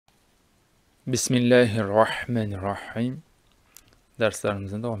Bismillahirrohmanirrohim.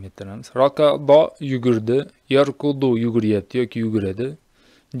 Darslarimizni davom ettiramiz. Rakado yugurdi, yarkudu yuguryapti yoki yuguradi.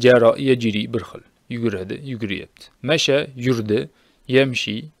 Jaro yajri bir xil. Yuguradi, yuguryapti. Masha yurdi,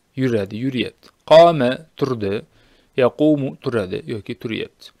 yamshi yuradi, yuryapti. Qama turdi, yaqumu turadi yoki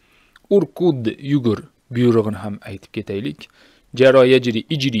turyapti. Urkud yugur, buyrug'ini ham aytib ketaylik. Jaro yajri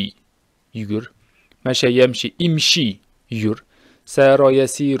ijri yugur. Masha yamshi imshi yur. Sara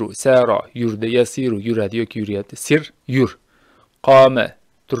yasiru, sara yurdi, yasiru yuradi yoki yuryapti. Sir yur. Qama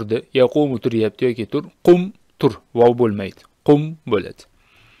turdi, yaqumu turyapti yoki tur. Qum tur, vav bo'lmaydi. Qum bo'ladi.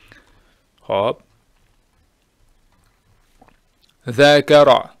 Xo'p.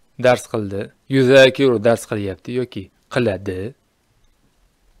 Zakara dars qildi, yuzakiru dars qilyapti yoki qiladi.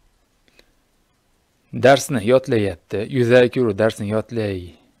 Darsni yodlayapti, yuzakiru darsni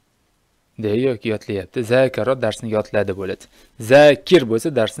yodlaydi yoki yodlayapti. Zakara darsni yodladi bo'ladi. Zakir bo'lsa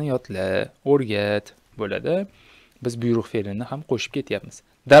darsni yodla, o'rgat bo'ladi. Biz buyruq fe'lini ham qo'shib ketyapmiz.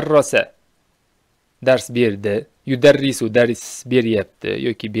 Darrosa dars berdi, yudarrisu dars beryapti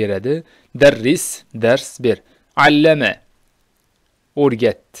yoki beradi. Darris dars ber. Allama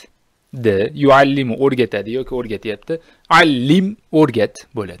o'rgatdi, yuallimu o'rgatadi yoki o'rgatyapti. Allim o'rgat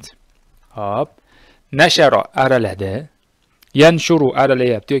bo'ladi. Hop. Nashara araladi. Yanshuru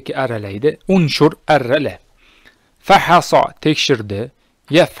aralayapti yoki aralaydi. Unshur arala. Fahasa tekshirdi.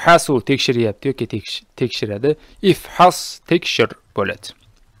 Yafhasu tekshiryapti yoki tekshiradi. Ifhas tekshir bo'ladi.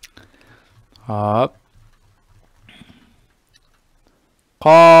 Hop.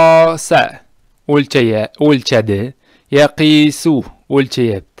 Qasa o'lchadi. Yaqisu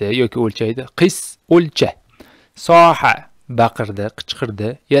o'lchayapti yoki o'lchaydi. Qis o'lcha. Soha baqirdi, qichqirdi.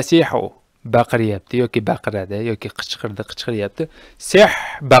 Yasihu baqiryapti yoki baqiradi yoki qichqiryapti. Sih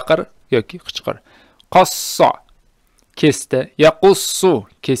baqir yoki qichqir. Qassa kesdi. Yaqussu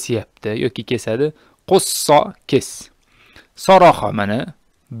kesyapti yoki kesadi. Qussa kes. Saraha mana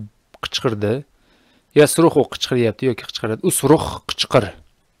qichqirdi. Yasruhu qichqiryapti yoki qichqiradi. Usruh qichqir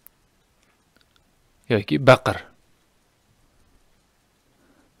yoki baqir.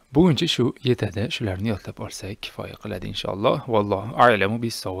 Buguncha shu yetadi. Shularni yodlab olsak kifoya qiladi inshaalloh. Vallohu a'lamu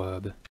bis-savob.